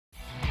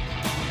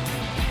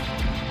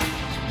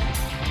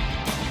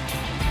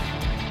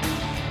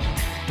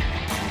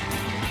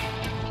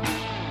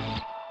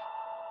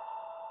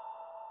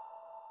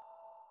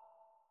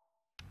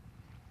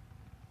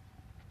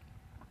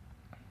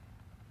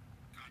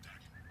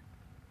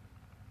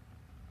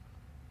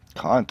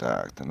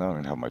Contact, and I don't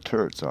even have my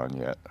turrets on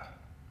yet.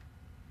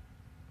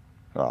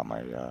 Oh,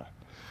 my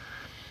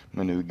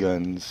new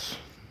guns.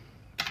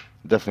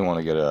 Definitely want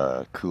to get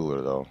a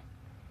cooler though.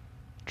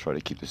 Try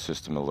to keep the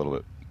system a little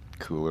bit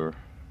cooler.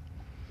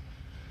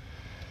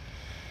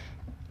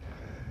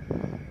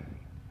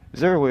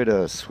 Is there a way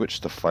to switch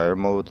to fire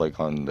mode, like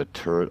on the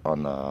turret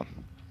on the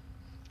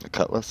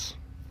cutlass?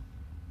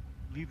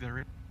 Leave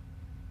there.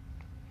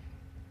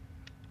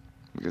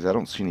 Because I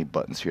don't see any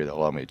buttons here that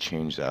allow me to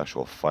change the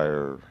actual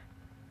fire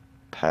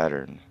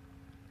pattern.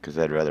 Because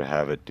I'd rather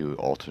have it do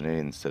alternate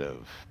instead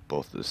of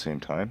both at the same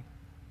time.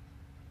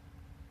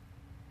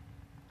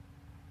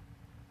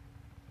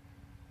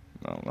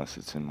 No, unless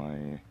it's in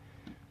my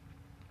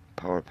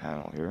power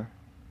panel here.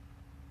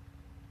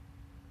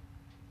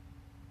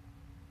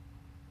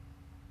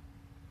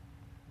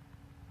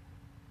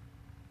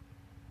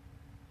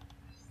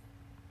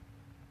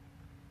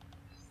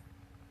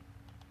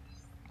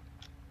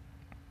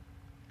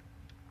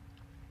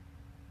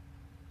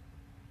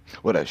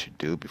 What I should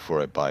do before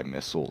I buy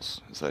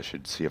missiles is I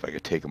should see if I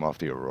could take them off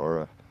the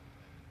Aurora.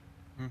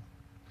 Hmm.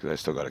 Because I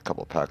still got a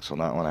couple packs on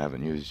that one I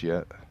haven't used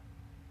yet.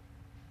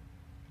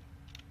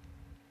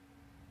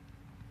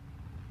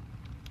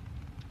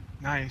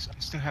 Nice. I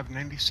still have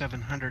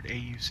 9,700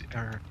 AUC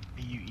or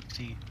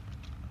AUEC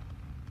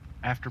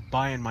after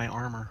buying my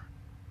armor.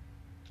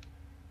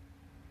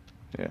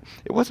 Yeah,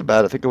 it wasn't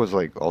bad. I think it was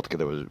like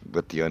altogether was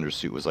with the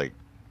undersuit was like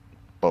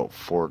about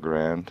 $4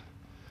 grand,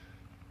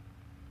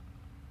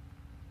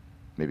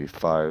 maybe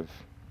five.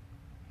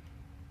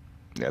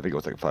 Yeah, I think it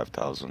was like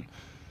 5,000.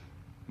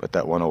 But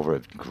that one over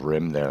at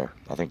Grim there,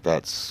 I think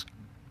that's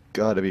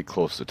got to be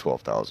close to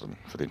 12,000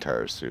 for the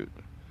entire suit.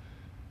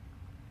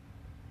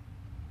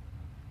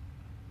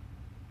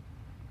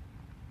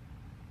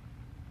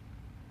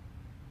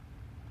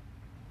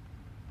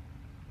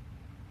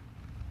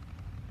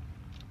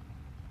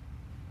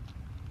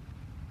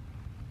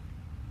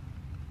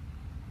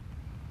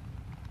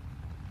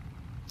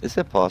 Is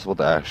it possible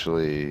to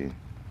actually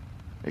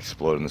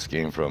explode in this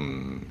game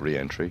from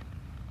re-entry?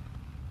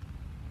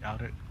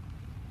 Doubt it.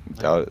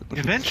 Doubt it.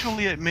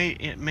 Eventually, it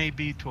may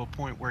be to a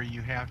point where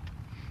you have to.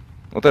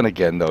 Well, then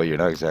again, though, you're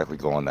not exactly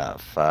going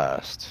that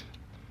fast.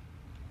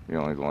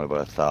 You're only going about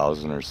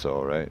 1,000 or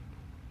so, right?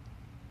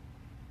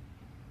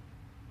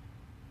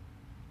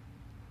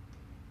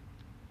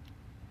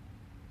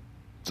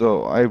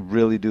 So I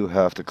really do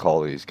have to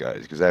call these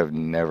guys because I've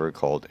never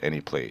called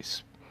any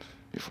place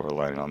before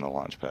landing on the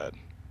launch pad.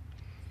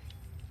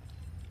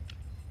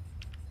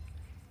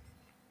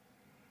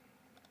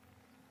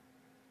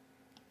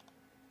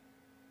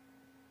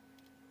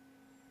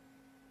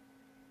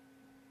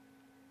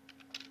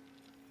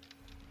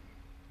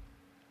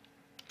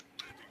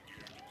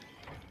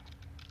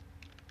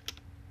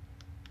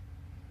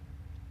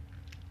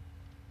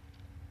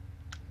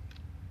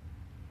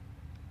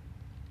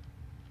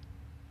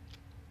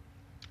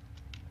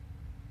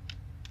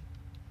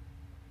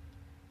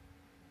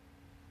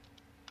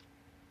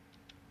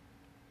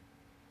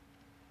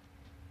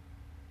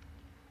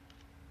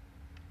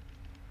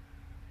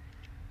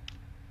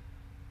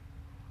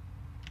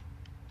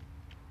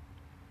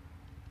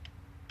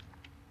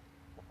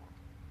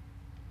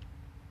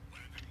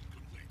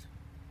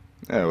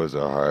 It was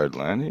a hard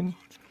landing,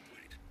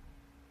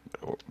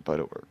 but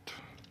it worked.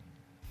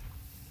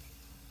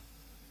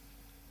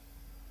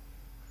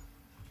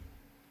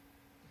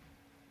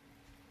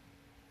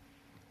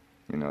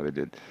 You know, they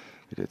did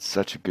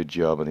such a good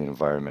job of the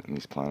environment in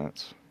these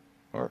planets,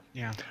 or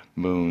Yeah.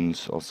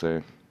 moons, I'll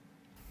say.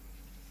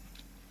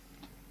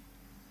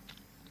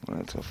 When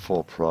it's a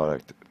full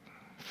product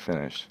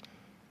finished,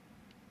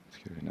 it's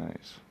gonna be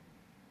nice.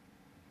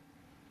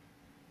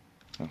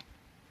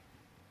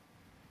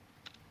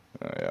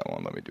 Oh, yeah, it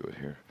won't let me do it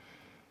here.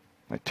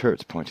 My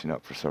turret's pointing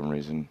up for some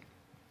reason.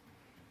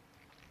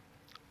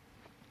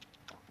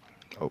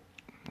 Oh,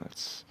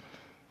 let's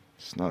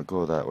not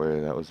go that way.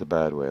 That was the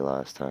bad way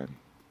last time.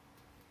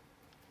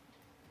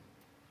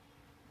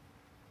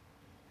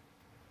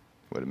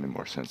 Would have made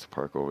more sense to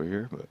park over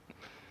here, but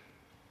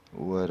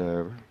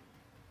whatever.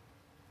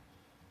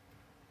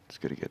 It's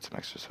good to get some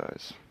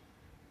exercise.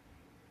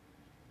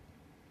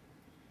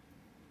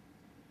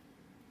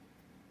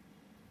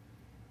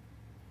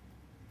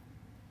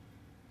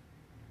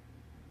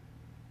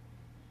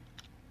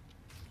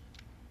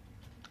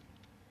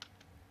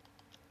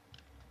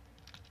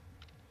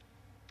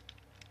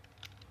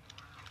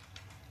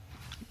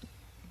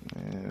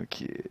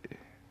 Okay.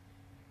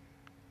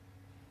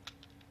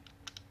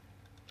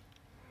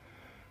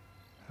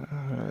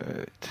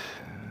 Alright.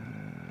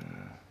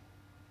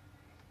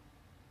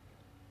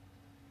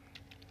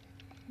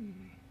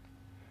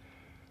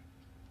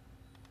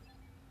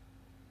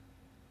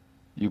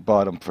 You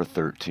bought them for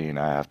 13.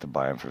 I have to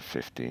buy them for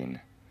 15.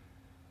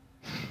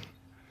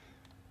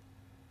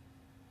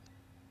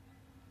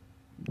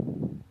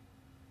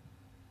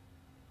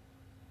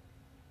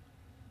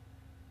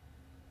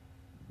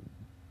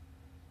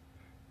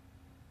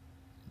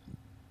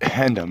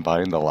 And I'm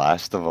buying the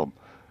last of them.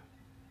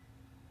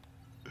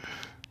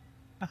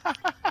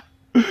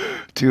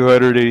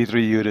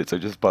 283 units. I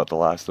just bought the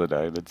last of the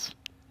diamonds.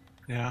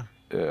 Yeah.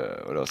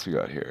 What else we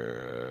got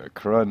here?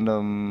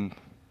 Corundum,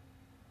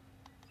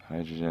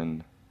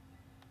 hydrogen.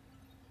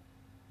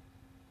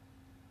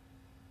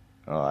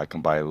 Oh, I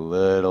can buy a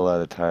little at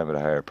a time at a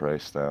higher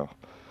price now.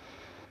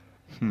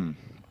 Hmm.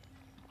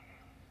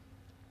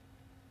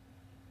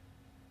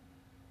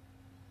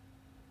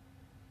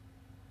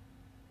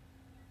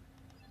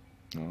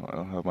 Well, I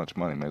don't have much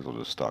money. May as well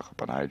just stock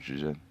up on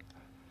hydrogen.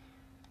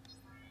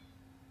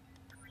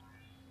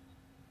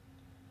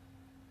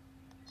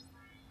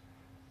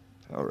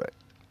 All right.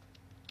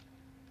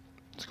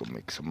 Let's go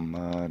make some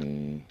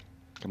money.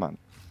 Come on.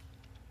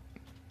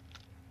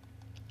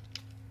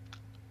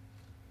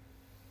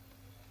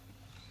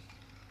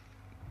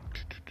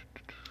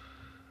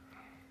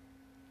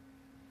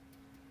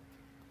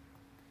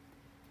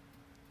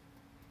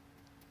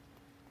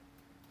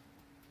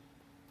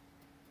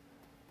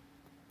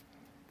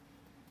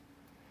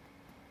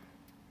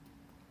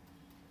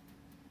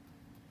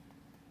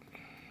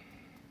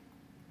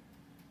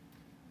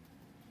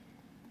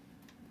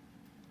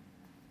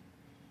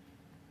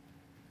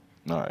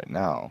 All right,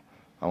 now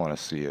I want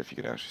to see if you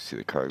can actually see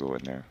the cargo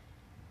in there.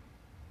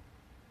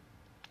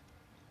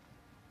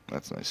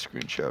 That's a nice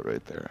screenshot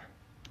right there.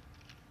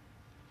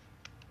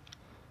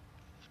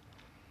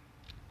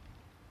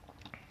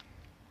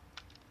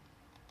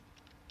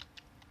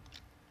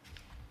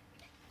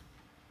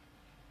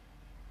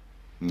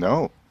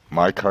 No,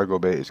 my cargo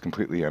bay is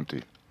completely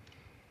empty.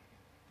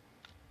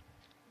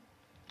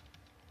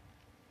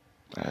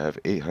 I have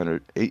 8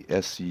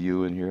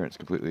 SCU in here, and it's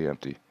completely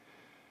empty.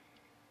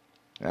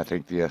 And I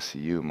think the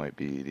SCU might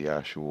be the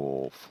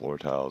actual floor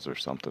tiles or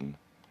something.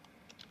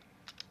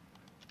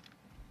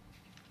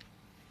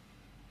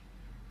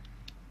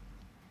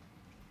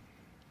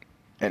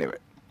 Anyway,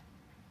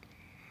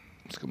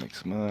 let's go make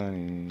some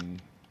money.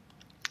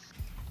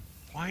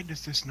 Why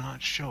does this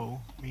not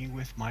show me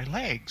with my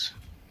legs?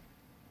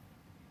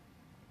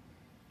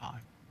 Ah,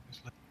 there's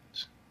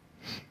legs.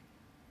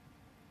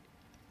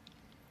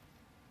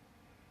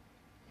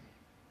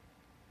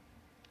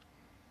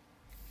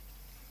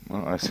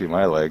 Well, I see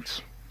my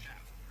legs.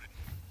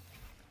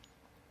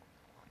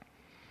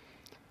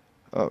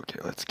 Okay,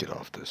 let's get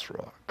off this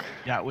rock.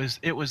 Yeah,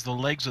 it was the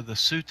legs of the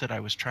suit that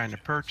I was trying to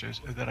purchase,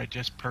 or that I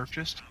just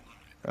purchased.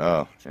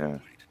 Oh, yeah.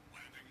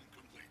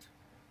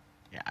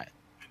 Yeah.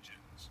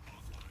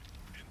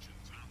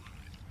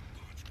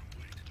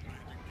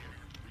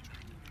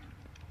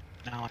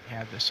 Now I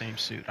have the same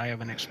suit. I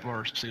have an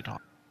explorer suit on.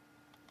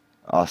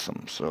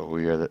 Awesome. So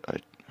we are a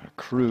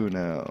crew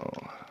now.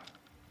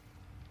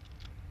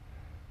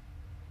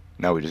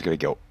 Now we just gotta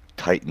go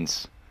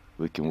Titans.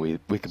 We can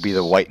be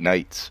the White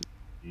Knights.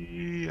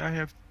 I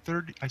have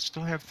 30. I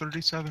still have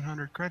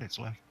 3,700 credits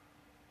left.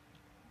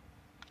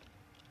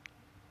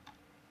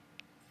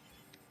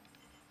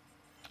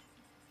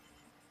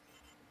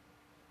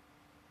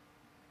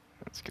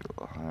 Let's get a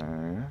little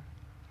higher.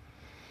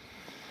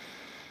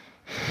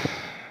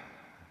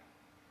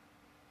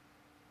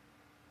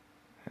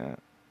 Yeah.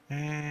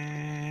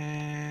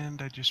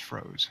 And I just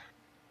froze.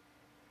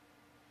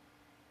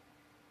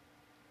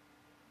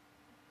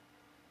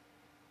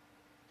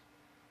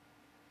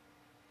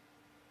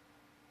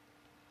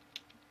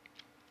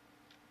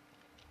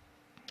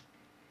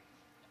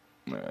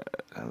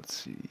 Let's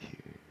see here.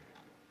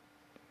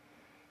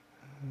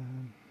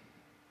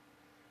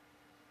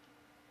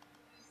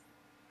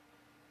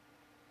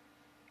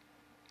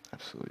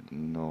 Absolutely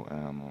no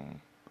ammo.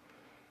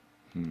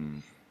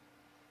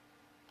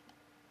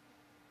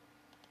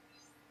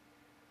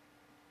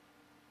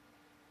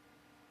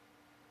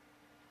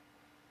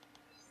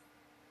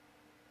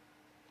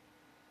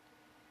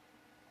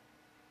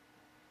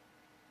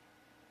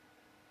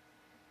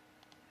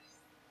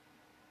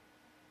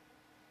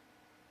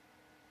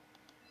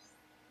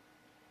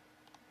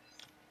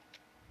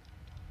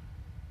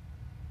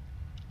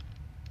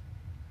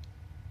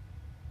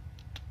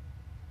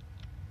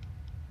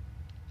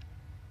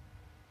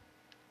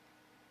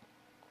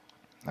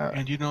 All right.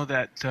 And you know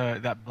that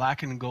that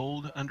black and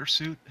gold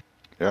undersuit?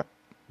 Yeah.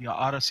 The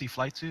Odyssey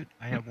flight suit?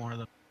 I have one of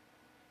them.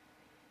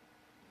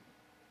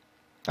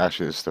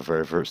 Actually, this is the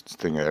very first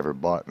thing I ever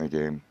bought in the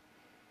game.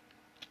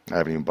 I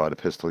haven't even bought a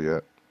pistol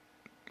yet.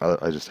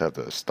 I just have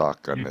the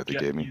stock gun that they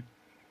gave me.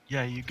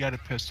 Yeah, you got a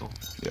pistol.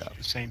 Yeah.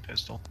 The same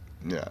pistol.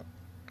 Yeah.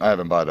 I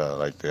haven't bought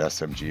like the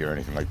SMG or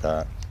anything like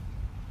that.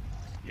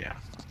 Yeah.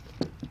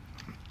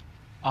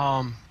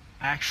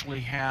 Actually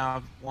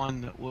have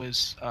one that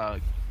was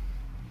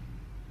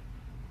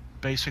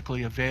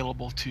basically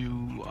available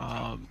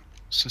to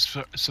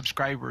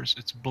subscribers.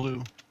 It's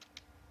blue.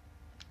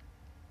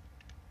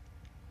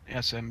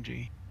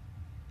 SMG.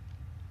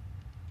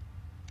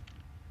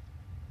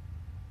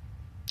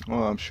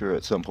 Well, I'm sure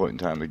at some point in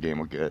time the game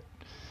will get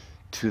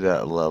to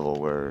that level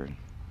where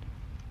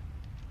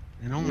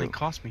It only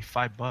cost me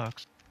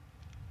 $5,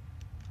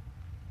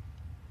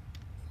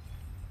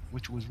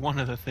 which was one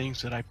of the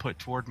things that I put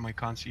toward my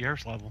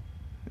concierge level.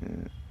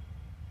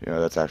 Yeah,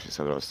 that's actually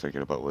something I was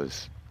thinking about,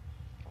 was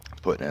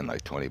putting in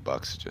like 20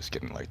 bucks, just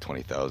getting like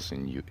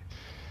 20,000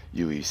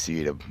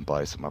 UEC to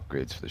buy some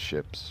upgrades for the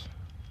ships.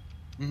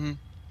 Mm-hmm.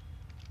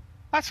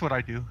 That's what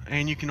I do.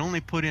 And you can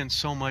only put in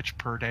so much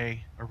per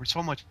day, or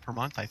so much per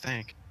month, I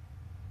think.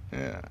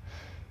 Yeah.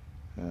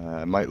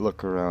 I might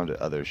look around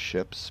at other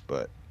ships,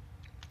 but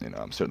you know,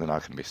 I'm certainly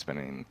not going to be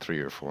spending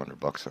 300 or 400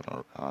 bucks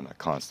on a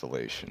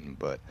Constellation.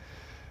 But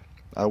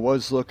I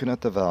was looking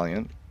at the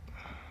Valiant.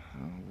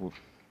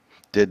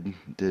 Did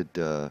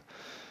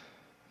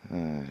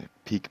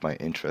pique my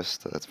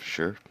interest, that's for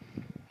sure.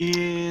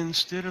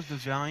 Instead of the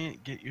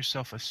Valiant, get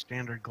yourself a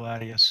standard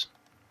Gladius.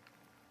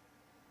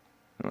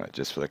 All right,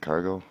 just for the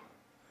cargo.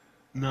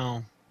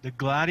 No, the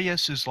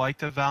Gladius is like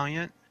the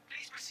Valiant,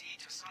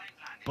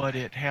 but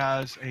it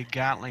has a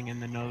Gatling in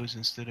the nose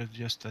instead of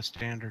just a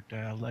standard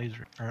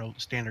laser or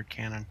standard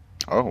cannon.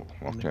 Oh,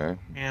 And the okay.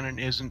 cannon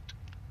isn't,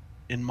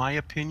 in my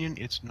opinion,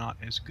 it's not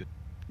as good.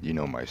 You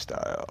know my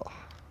style.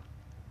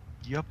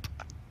 Yep.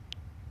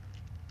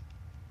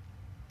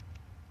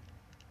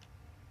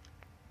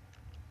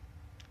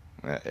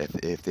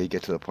 If they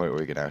get to the point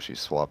where you can actually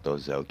swap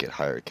those out, get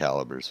higher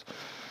calibers.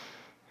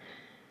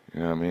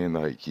 You know what I mean?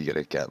 Like you get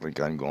a Gatling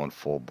gun going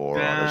full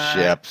bore on a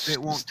ship. It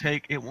won't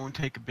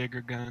take a bigger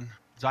gun.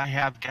 'Cause I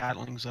have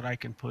Gatlings that I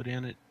can put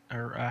in it,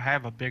 or I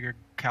have a bigger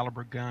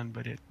caliber gun,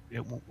 but it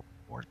won't work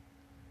for it.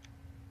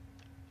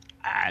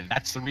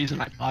 That's the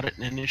reason I bought it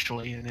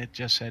initially, and it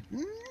just said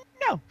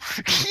no,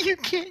 you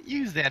can't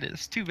use that.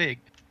 It's too big.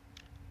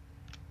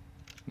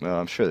 Well,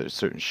 I'm sure there's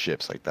certain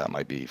ships like that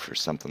might be for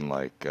something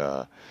like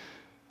a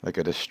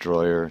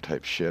destroyer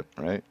type ship,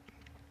 right?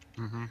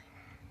 Mm-hmm.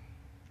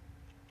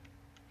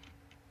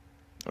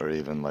 Or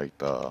even like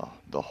the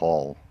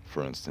hull,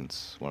 for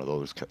instance, one of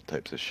those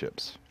types of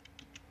ships.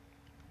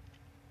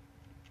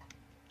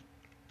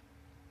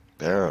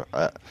 There,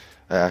 I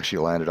actually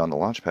landed on the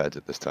launch pads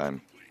at this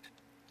time.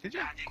 Did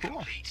you?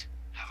 Cool.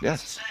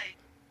 Yes,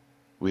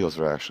 wheels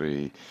uh,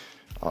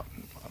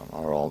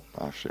 are all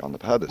actually on the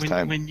pad this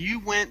time. When you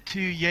went to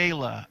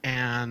Yala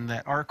and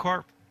that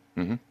R-Corp,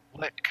 Hmm.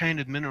 what kind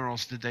of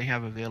minerals did they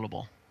have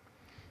available?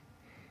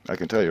 I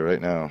can tell you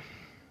right now.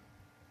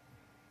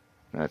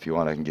 If you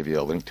want, I can give you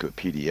a link to a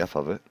PDF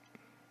of it.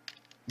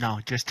 No,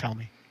 just tell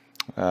me.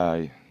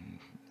 Where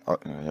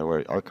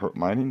Arcort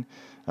Mining,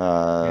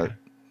 Yeah.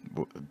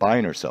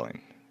 buying or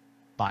selling?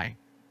 Bye.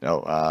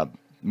 No,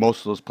 most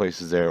of those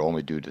places there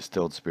only do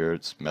distilled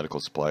spirits, medical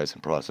supplies,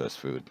 and processed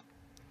food.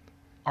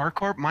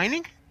 R-Corp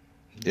mining?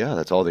 Yeah,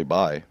 that's all they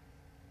buy.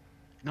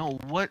 No,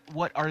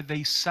 what are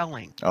they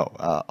selling?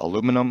 Oh,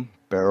 aluminum,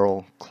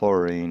 beryl,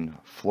 chlorine,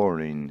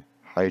 fluorine,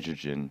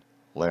 hydrogen,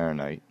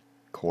 laranite,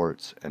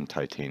 quartz, and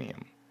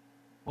titanium.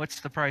 What's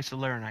the price of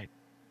laranite?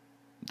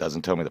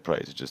 Doesn't tell me the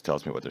price, it just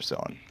tells me what they're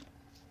selling.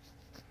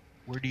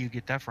 Where do you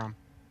get that from?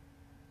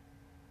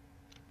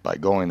 By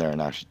going there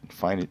and actually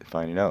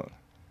finding out.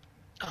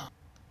 Oh.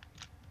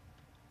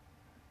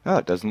 Ah,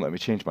 it doesn't let me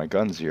change my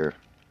guns here.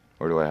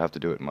 Or do I have to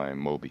do it in my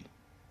Moby?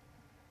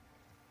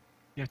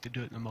 You have to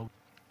do it in the mode.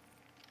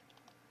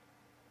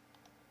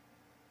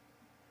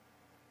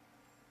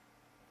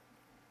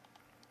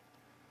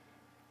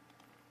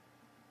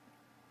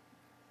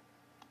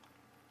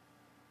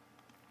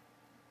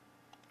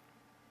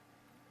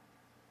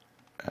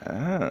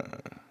 Ah.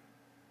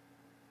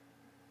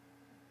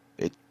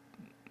 It.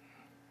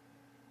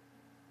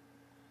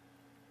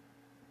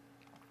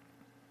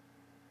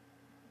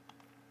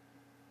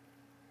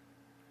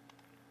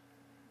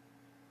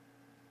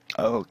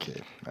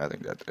 Okay, I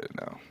think that's it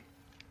now.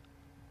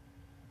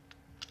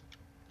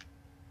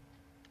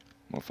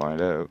 We'll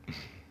find out.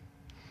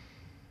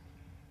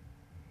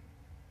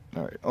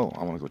 Alright, oh,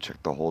 I want to go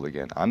check the hold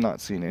again. I'm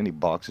not seeing any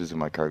boxes in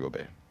my cargo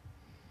bay.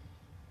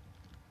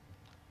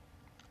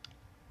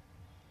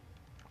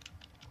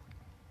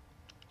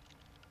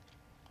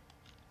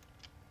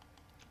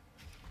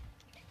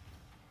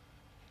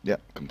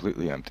 Yep,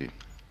 completely empty.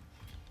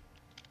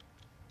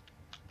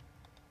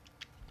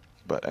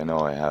 But I know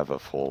I have a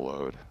full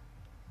load.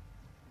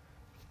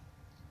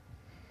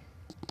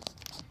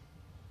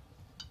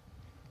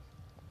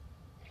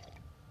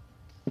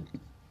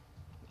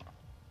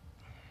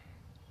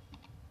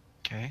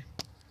 Okay.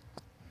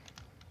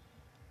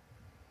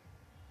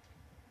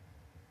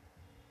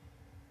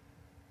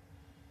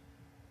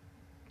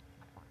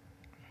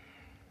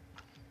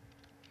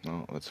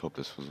 Well, let's hope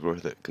this was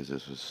worth it, because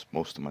this was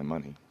most of my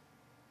money.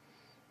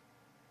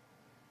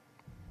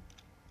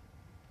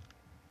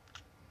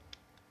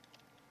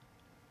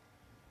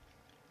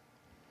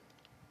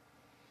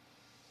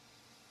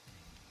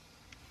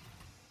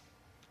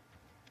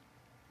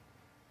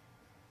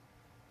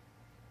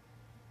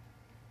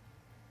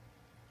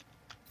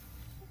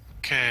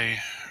 Okay,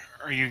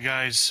 are you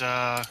guys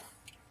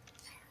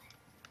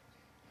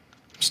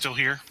still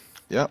here?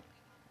 Yep.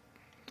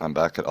 I'm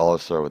back at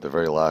Olisar with the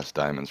very last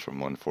diamonds from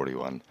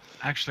 141.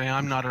 Actually,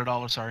 I'm not at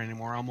Olisar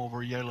anymore. I'm over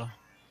Yala.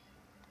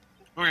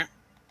 Okay.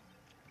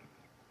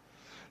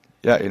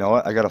 Yeah, you know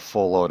what? I got a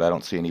full load. I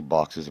don't see any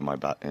boxes in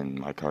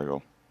my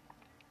cargo.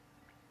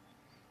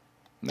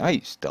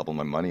 Nice. Double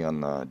my money on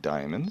the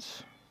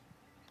diamonds.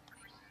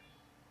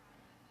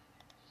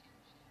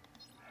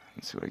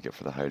 Let's see what I get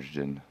for the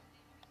hydrogen.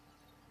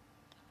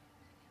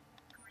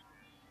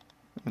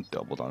 I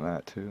doubled on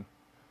that too.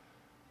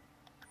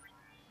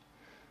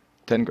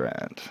 10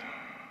 grand.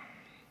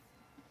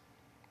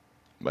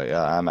 But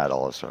yeah, I'm at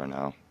All-Star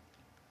now.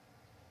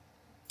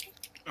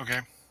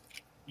 Okay.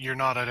 You're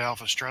not at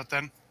Alpha Strut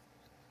then?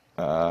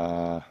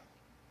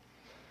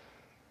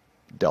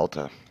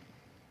 Delta.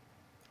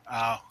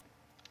 Oh.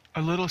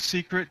 A little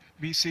secret,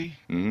 BC.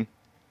 Mm-hmm.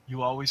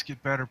 You always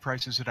get better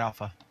prices at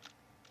Alpha.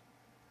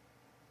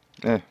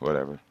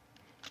 Whatever.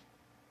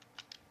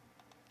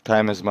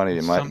 Time is money.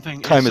 It's My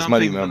something- time it's is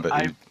money, something man. But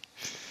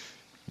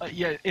I've-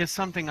 Yeah, it's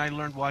something I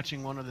learned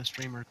watching one of the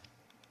streamers.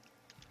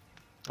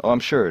 oh, I'm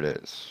sure it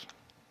is.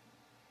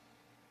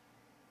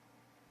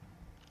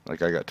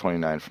 Like I got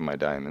 29 from my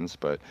diamonds,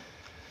 but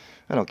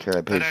I don't care.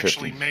 I paid That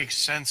actually 50. makes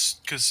sense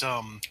because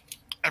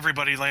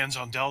everybody lands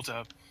on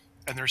Delta,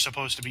 and they're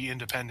supposed to be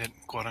independent,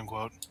 quote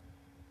unquote.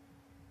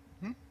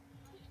 Hmm?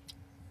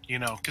 You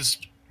know, because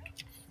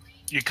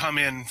you come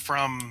in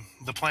from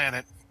the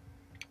planet.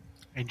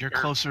 And you're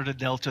closer to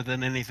Delta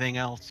than anything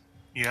else.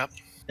 Yep.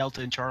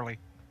 Delta and Charlie.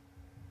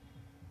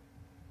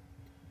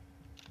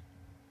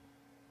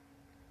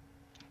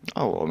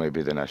 Oh well,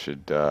 maybe then I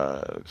should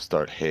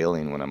start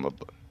hailing when I'm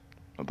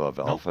above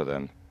Alpha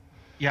then.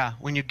 Yeah,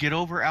 when you get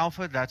over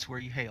Alpha, that's where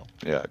you hail.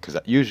 Yeah, because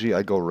usually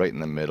I go right in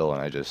the middle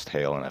and I just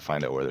hail and I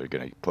find out where they're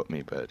gonna put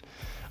me. But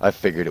I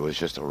figured it was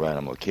just a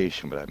random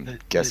location. But I'm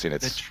guessing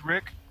it's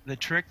the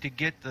trick to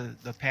get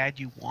the pad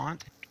you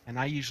want, and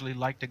I usually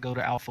like to go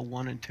to Alpha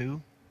 1 and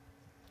 2,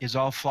 is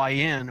I'll fly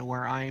in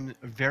where I'm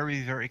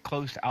very, very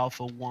close to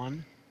Alpha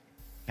 1,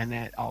 and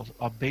that I'll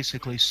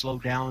basically slow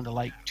down to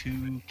like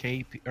 2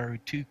 kp or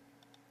 2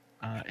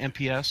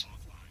 MPS,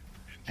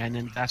 and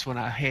then that's when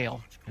I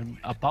hail. And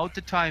about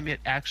the time it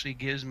actually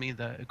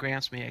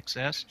grants me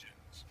access,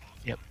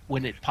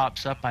 when it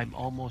pops up, I'm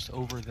almost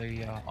over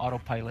the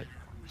autopilot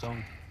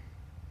zone.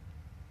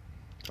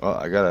 well,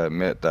 I gotta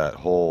admit that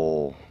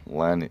whole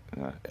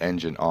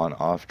engine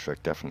on-off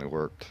trick definitely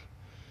worked.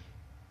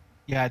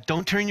 Yeah,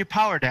 don't turn your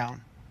power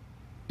down.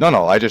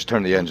 No, I just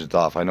turned the engines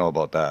off. I know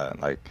about that.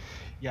 Like,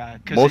 Yeah,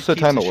 because most of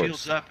the time keeps it the works.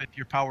 shields up if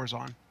your power's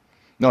on.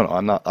 No,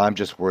 I'm not. I'm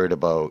just worried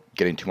about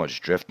getting too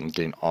much drift and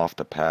getting off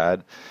the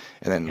pad,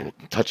 and then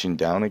touching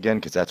down again,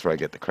 because that's where I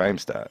get the crime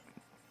stat.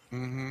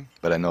 Mm-hmm.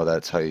 But I know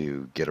that's how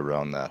you get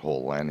around that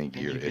whole landing And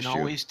gear you can issue.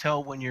 always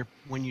tell when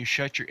you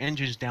shut your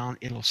engines down,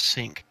 it'll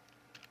sink.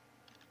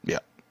 Yeah.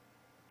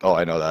 Oh,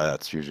 I know that.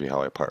 That's usually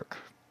how I park.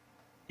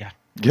 Yeah.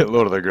 Get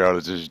low to the ground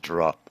and just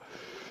drop.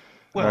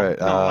 Well, All right,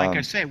 no, like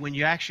I say, when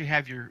you actually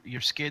have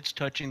your skids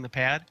touching the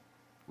pad,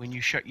 when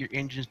you shut your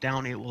engines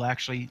down, it will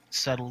actually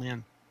settle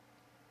in.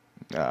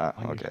 On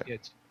your Okay.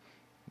 skids.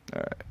 All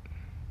right.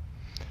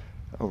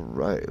 All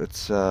right.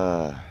 Let's.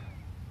 Oh,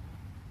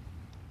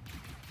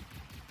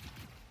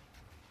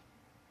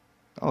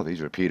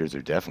 these repeaters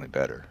are definitely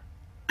better.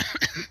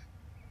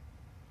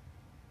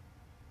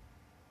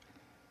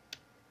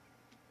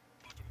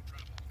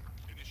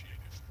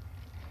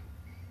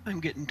 I'm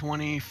getting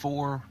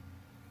 24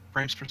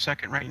 frames per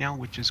second right now,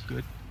 which is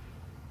good.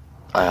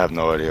 I have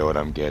no idea what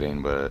I'm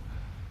getting, but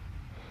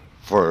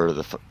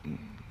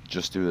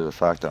just due to the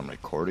fact that I'm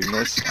recording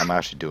this, I'm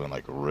actually doing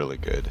like really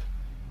good.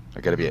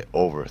 I gotta be at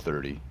over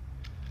 30.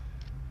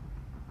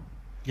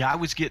 Yeah, I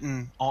was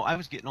getting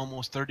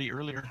almost 30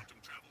 earlier.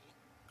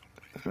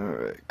 All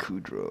right,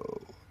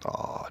 Kudrow.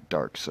 Oh,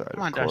 dark side,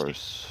 Come on, of Dusty.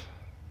 course.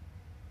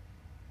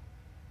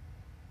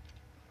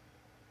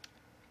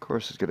 Of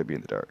course, it's gonna be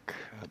in the dark.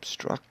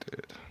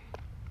 Obstructed.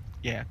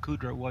 Yeah,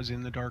 Kudra was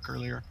in the dark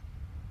earlier.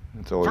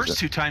 It's always First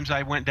 2 times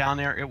I went down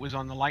there, it was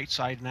on the light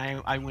side,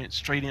 and I went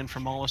straight in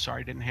from Olisar.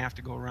 I didn't have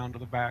to go around to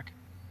the back.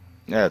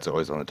 yeah, it's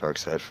always on the dark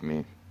side for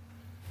me.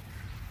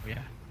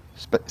 Yeah,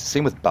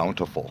 Same with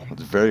Bountiful.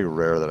 It's very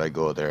rare that I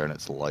go there and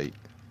it's light.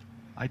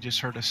 I just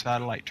heard a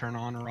satellite turn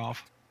on or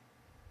off.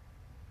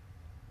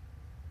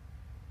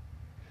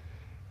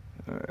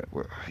 All right,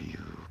 where are you,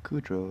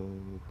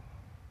 Kudrow?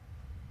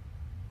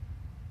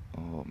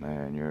 Oh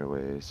man, you're a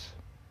ways.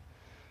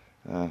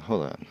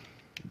 Hold on.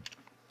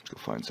 Go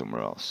find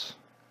somewhere else.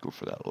 Go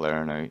for that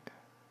Laranite.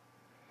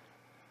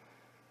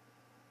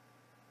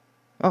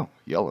 Oh,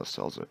 Yellow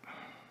sells it.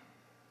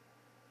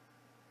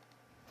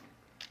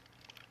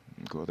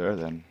 Go there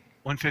then.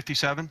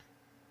 157?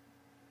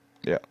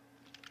 Yeah.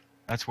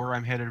 That's where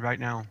I'm headed right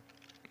now.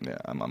 Yeah,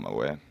 I'm on my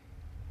way.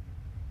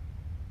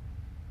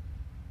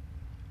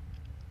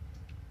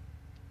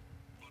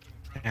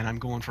 And I'm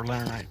going for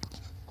Laranite.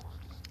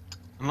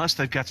 Unless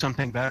they've got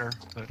something better,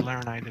 but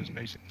Laranite is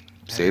basic.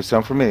 Save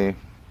some for me.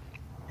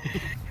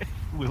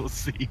 We'll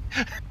see.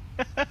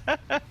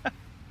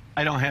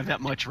 I don't have that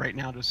much right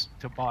now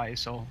to buy,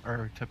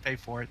 or to pay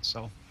for it,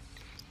 so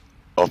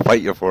I'll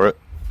fight you for it.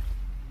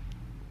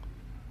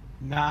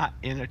 not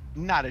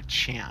a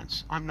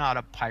chance. I'm not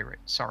a pirate.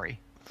 Sorry.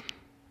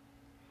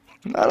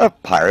 Not a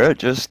pirate,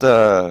 just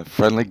a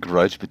friendly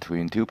grudge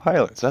between two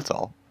pilots, that's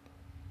all.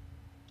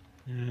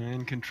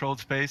 In controlled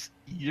space,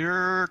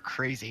 you're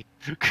crazy.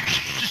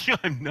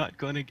 I'm not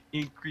going to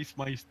increase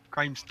my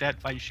crime stat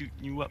by shooting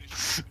you up.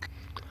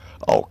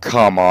 Oh,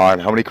 come on.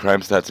 How many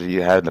crime stats have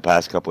you had in the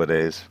past couple of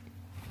days?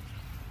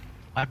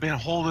 I've been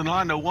holding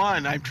on to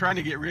one. I'm trying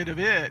to get rid of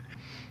it.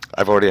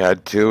 I've already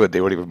had 2, and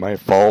they weren't even my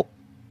fault.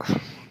 Oh,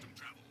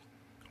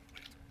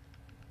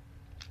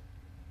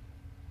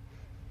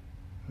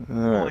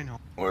 Alright, I know.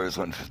 where's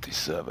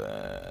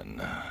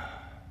 157?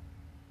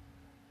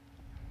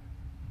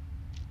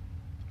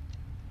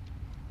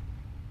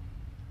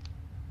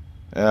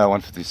 Yeah,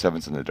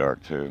 157's in the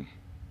dark, too.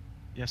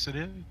 Yes, it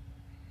is.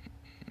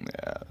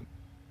 Yeah.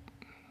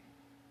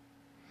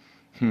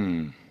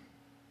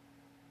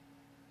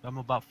 I'm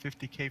about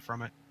 50K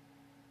from it.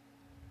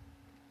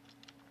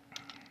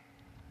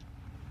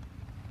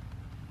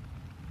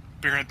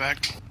 Be right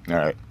back.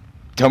 Alright.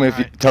 Tell me if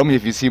you Alright. tell me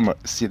if you see my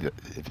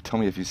tell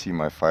me if you see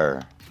my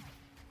fire.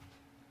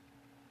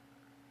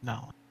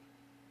 No.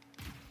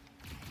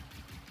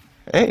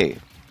 Hey,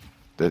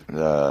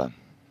 the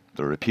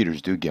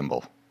repeaters do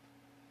gimbal.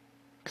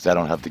 Because I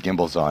don't have the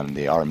gimbals on, and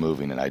they are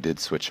moving, and I did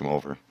switch them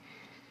over.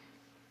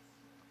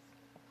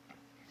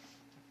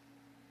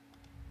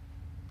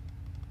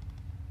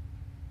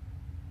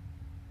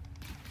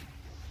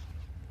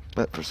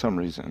 But for some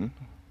reason,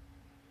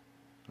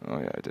 oh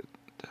yeah, I did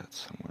that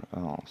somewhere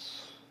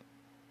else.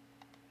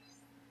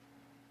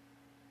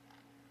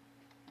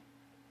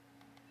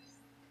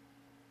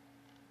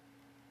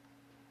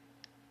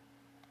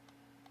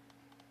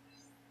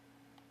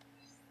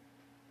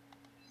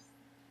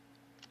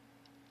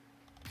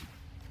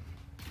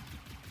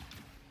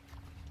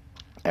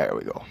 There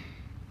we go.